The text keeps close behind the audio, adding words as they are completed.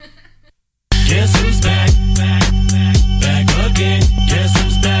Guess who's back? Back again. Guess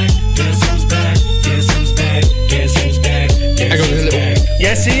who's back? Guess who's back? Guess who's back? Guess who's back? Guess who's back?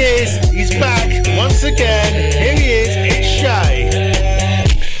 Yes, he is. He's back once again. Here he is. It's Shay.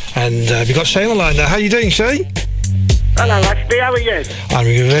 And we've got Shay on the line now. How are you doing, Shay? Hello, Ashley. How are you?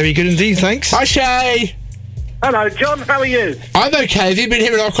 I'm very good indeed, thanks. Hi, Shay. Hello, John. How are you? I'm okay. Have you been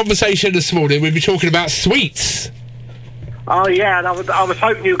hearing our conversation this morning? We've been talking about sweets. Oh, yeah, and I was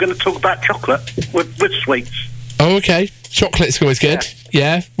hoping you were going to talk about chocolate with sweets. Oh, okay. Chocolate's always good.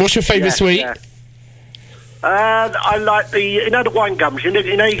 Yeah. What's your favourite sweet? Yeah. I like the wine gums. You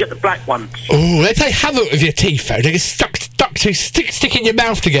get the black ones. Oh, they play havoc with your teeth, though. They get stick in your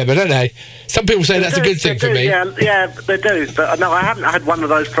mouth together, don't they? Some people say that's a good thing for me. Yeah, they do. But no, I haven't had one of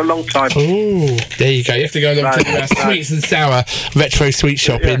those for a long time. Oh, there you go. You have to go along to the Sweets and Sour retro sweet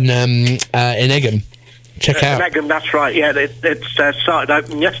shop in Egham. Check out. Egham, that's right. Yeah, it started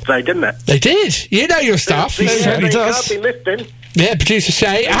opening yesterday, didn't it? They did. You know your stuff. It certainly does. I've been listening. Yeah, producer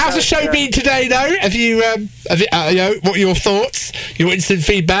Shay. How's the show been today, though? Have you, what are your thoughts? Your instant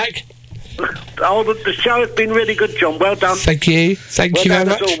feedback? Oh, the show has been really good, John. Well done. Thank you. Thank you very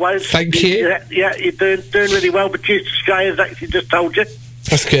much. As always. Thank you. Yeah, you're doing really well. Producer Shay has actually just told you.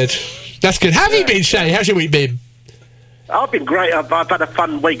 That's good. That's good. How have you been, Shay? How's your week been? I've been great. I've had a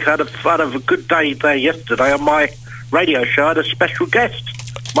fun week. I had a good day there yesterday on my radio show. I had a special guest.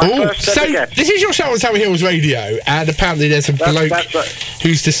 My first ever guest. This is your show on Tower Hills Radio, and apparently there's a bloke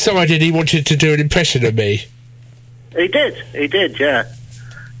who's decided he wanted to do an impression of me. He did, yeah.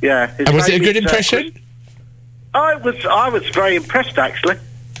 Yeah. And was it a good impression? I was very impressed, actually.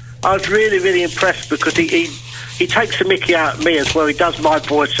 I was really, really impressed because he takes the mickey out of me as well. He does my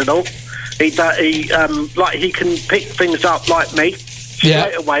voice and all. He can pick things up like me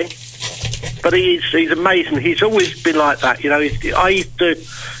straight away. But he's amazing. He's always been like that, you know. I used to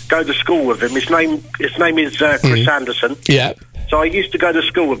go to school with him. His name is Chris Anderson. Yeah. So I used to go to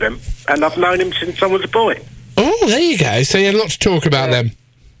school with him, and I've known him since I was a boy. Oh, there you go. So you had a lot to talk about then.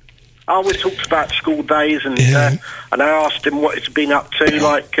 I always talked about school days, and I asked him what he's been up to,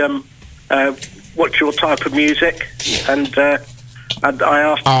 like what's your type of music, and I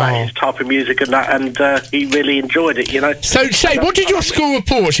asked about his type of music and that, and he really enjoyed it, you know. So, Shay, what did your school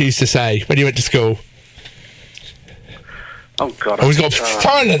reports used to say when you went to school? Oh, God. Oh, we've got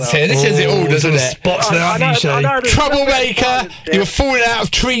silence here. This says it all, doesn't it? Spots there, aren't you, Shay? Troublemaker. You were falling out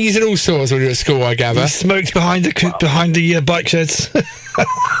of trees and all sorts when you were at school, I gather. You smoked behind the bike sheds.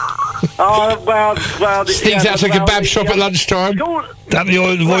 Oh, well... Sneaks out to a kebab shop at lunchtime. That the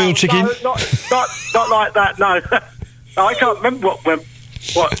royal chicken? No, not like that, no. I can't remember what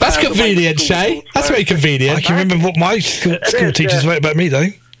that's convenient, Shay. That's very convenient. I can remember what my school teachers wrote about me, though.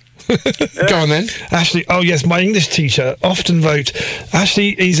 Go on, then. Ashley, my English teacher often wrote,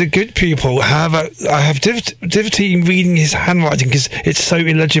 Ashley, he's a good pupil. However, I have difficulty in reading his handwriting because it's so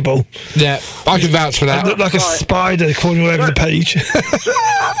illegible. Yeah, I can vouch for that. I look like a spider crawling all over the page.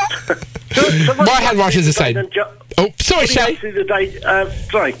 My handwriting's the same. Oh, sorry, Shay.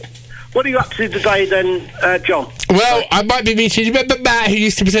 What are you up to today then, John? Well, I might be meeting... You remember Matt, who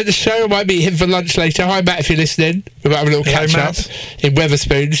used to present the show? I might meet him for lunch later. Hi, Matt, if you're listening. We might have a little catch-up in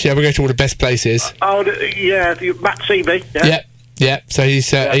Wetherspoons. Yeah, we'll go to all the best places. Oh, yeah, Matt CV. Yeah. So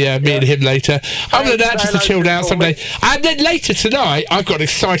he's meeting him later. Other than that, just a chilled out Sunday. And then later tonight, I've got an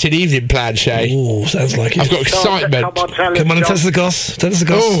exciting evening planned, Shay. Oh, sounds like it. I've got excitement. Come on and tell us the goss.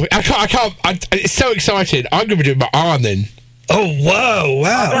 Oh, I can't. It's so exciting. I'm going to be doing my ironing. Oh,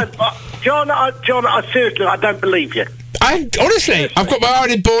 wow. John, seriously, I don't believe you. Honestly, I've got my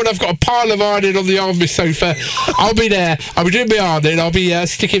ironing board. I've got a pile of ironing on the arm of my sofa. I'll be there. I'll be doing my ironing. I'll be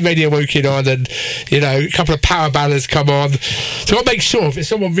sticking Radio Woking on, and a couple of power ballads come on. So I'll make sure if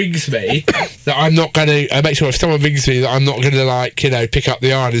someone rings me that I'm not going to. I make sure if someone rings me that I'm not going to pick up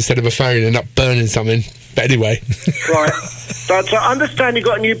the iron instead of a phone and end up burning something. But anyway, right. But I understand you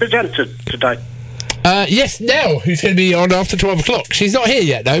got a new presenter today. Yes, Nell, who's going to be on after 12 o'clock. She's not here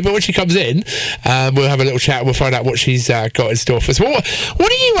yet, though, but when she comes in, we'll have a little chat and we'll find out what she's got in store for us. What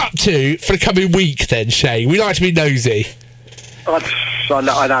are you up to for the coming week, then, Shay? We like to be nosy. I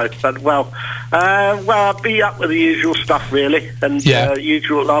know, but I'll be up with the usual stuff, really. And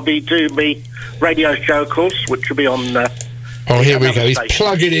I'll be doing my radio show, of course, which will be on... here we go. He's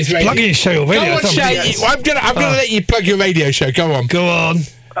plugging his radio. Plugging his show already. Go on, Shay. I'm gonna let you plug your radio show. Go on.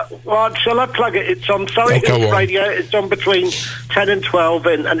 Shall I plug it? It's on Hills Radio. It's on between 10 and 12,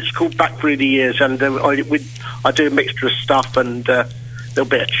 and it's called Back Through the Years. And I do a mixture of stuff, and there'll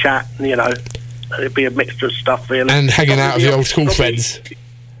be a chat, it'll be a mixture of stuff, really. And hanging out with your old school friends.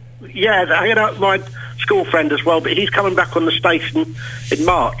 Yeah, hanging out with my school friend as well, but he's coming back on the station in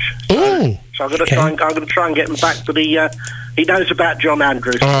March. Oh, so I'm going to try and get him back, but he knows about John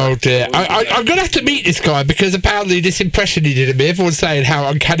Andrews. Oh dear, I'm going to have to meet this guy because apparently this impression he did of me, everyone's saying how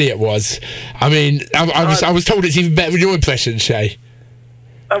uncanny it was. I mean, I was told it's even better than your impression, Shay.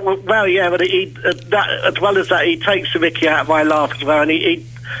 Well, yeah, but as well as that, he takes the mickey out of my laugh as well, and he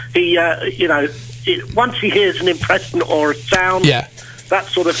you know, once he hears an impression or a sound, that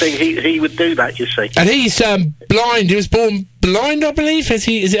sort of thing, he would do that, you see. And he's blind. He was born blind, I believe.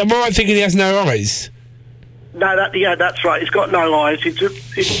 Am I right thinking he has no eyes? No, that's right. He's got no eyes.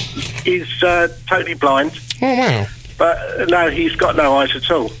 He's totally blind. Oh wow! But no, he's got no eyes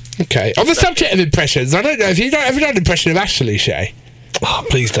at all. Okay. On the subject of impressions, I don't know if you ever done an impression of Ashley, Shay. Oh,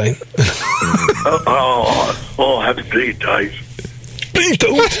 please don't. Happy these days. Please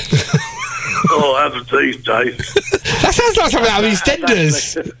don't. Happy these days. That sounds like something out of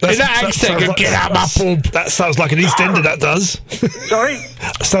EastEnders. In that accent, get out my pub. That sounds like an EastEnder, that does. Sorry?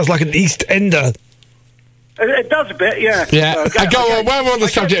 That sounds like an EastEnder. It does a bit, yeah. Yeah. Go on, while we're on the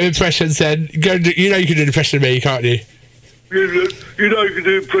subject of impressions then, you know you can do an impression of me, can't you? You know you can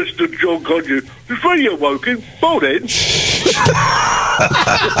do an impression of John, can't you? It's radio woken. Morning.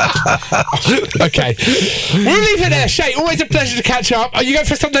 Okay. We'll leave it there. Shay, always a pleasure to catch up. Are you going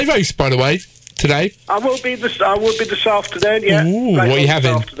for Sunday roast, by the way, today? I will be this afternoon, yeah. Ooh, what are you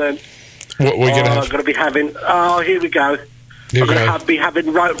having? What are you going to have? I'm going to be having... here we go. I'm going to be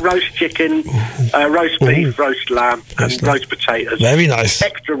having roast chicken, roast beef, roast lamb, and roast potatoes. Very nice.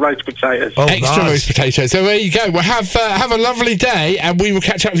 Extra roast potatoes. Oh, extra nice. roast potatoes. So there you go. Well, have a lovely day, and we will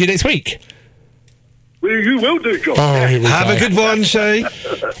catch up with you next week. Well, you will do, John. Oh, have a good one, Shay.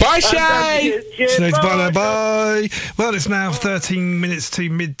 Bye, Shay. Cheers, bye. Well, it's now 13 minutes to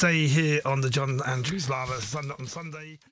midday here on the John Andrews Live on Sunday.